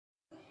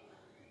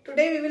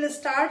Today we will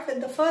start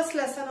with the first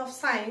lesson of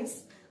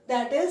science,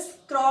 that is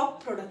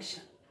crop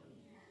production.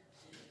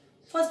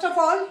 First of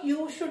all,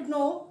 you should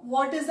know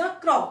what is a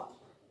crop.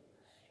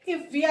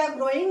 If we are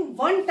growing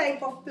one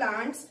type of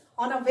plants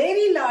on a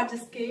very large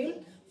scale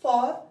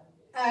for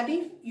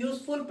any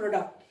useful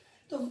product,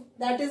 so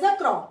that is a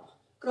crop.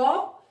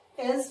 Crop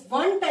is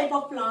one type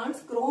of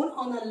plants grown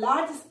on a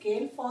large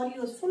scale for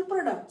useful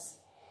products.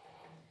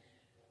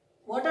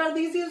 What are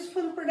these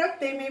useful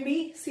products? They may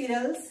be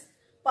cereals,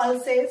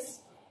 pulses,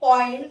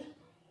 oil,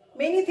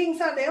 many things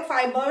are there,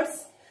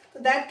 fibers, so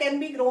that can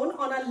be grown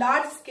on a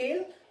large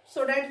scale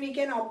so that we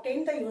can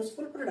obtain the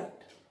useful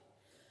product.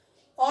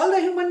 All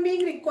the human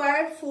beings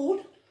require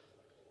food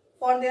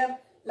for their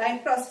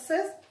life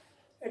processes.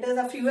 It is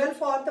a fuel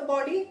for the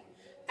body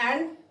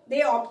and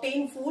they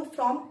obtain food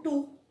from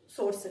two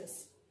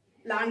sources,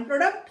 plant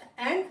product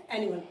and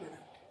animal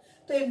product.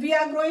 So if we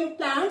are growing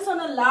plants on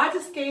a large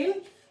scale,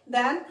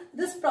 then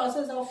this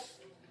process of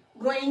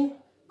growing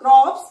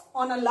crops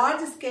on a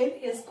large scale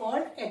is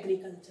called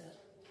agriculture.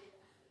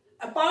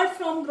 Apart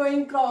from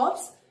growing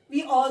crops,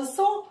 we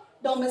also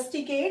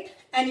domesticate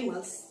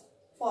animals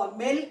for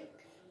milk,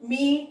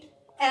 meat,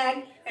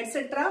 egg,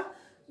 etc.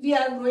 We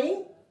are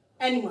growing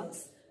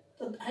animals.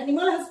 So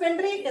animal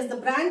husbandry is the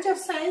branch of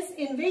science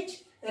in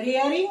which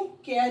rearing,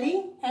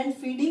 caring and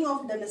feeding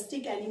of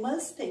domestic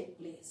animals take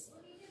place.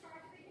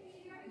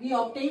 We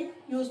obtain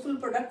useful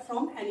product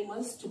from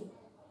animals too.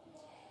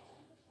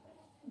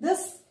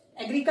 This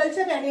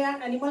agriculture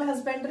and animal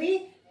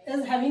husbandry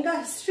is having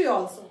a history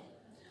also.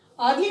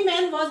 Early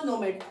man was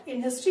nomad.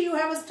 In history you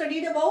have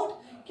studied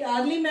about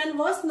early man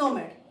was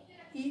nomad.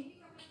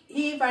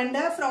 He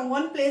wandered from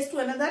one place to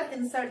another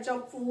in search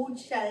of food,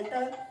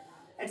 shelter,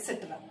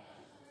 etc.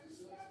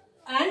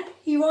 And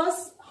he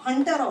was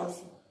hunter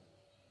also.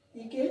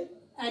 He killed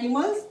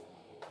animals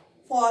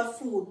for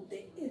food.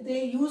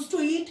 They used to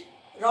eat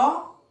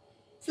raw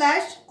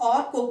flesh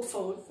or cooked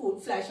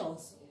food flesh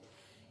also.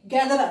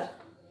 Gatherer.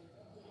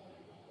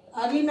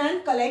 Early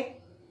man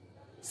collect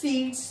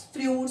seeds,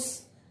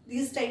 fruits,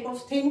 these type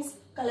of things,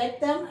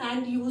 collect them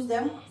and use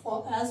them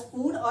as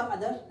food or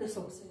other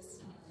resources.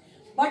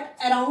 But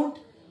around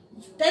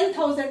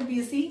 10,000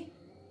 BC,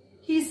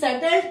 he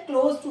settled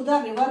close to the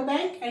river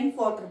bank and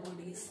water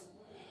bodies.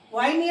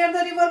 Why near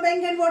the river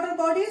bank and water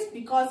bodies?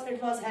 Because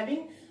it was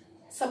having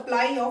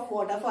supply of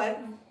water. For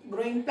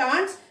growing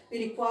plants,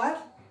 we require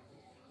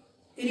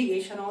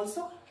irrigation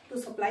also to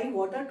supply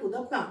water to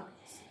the plants.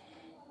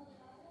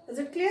 Is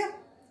it clear?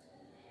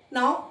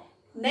 Now,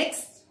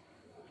 next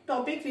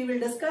topic we will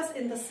discuss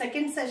in the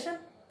second session.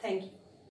 Thank you.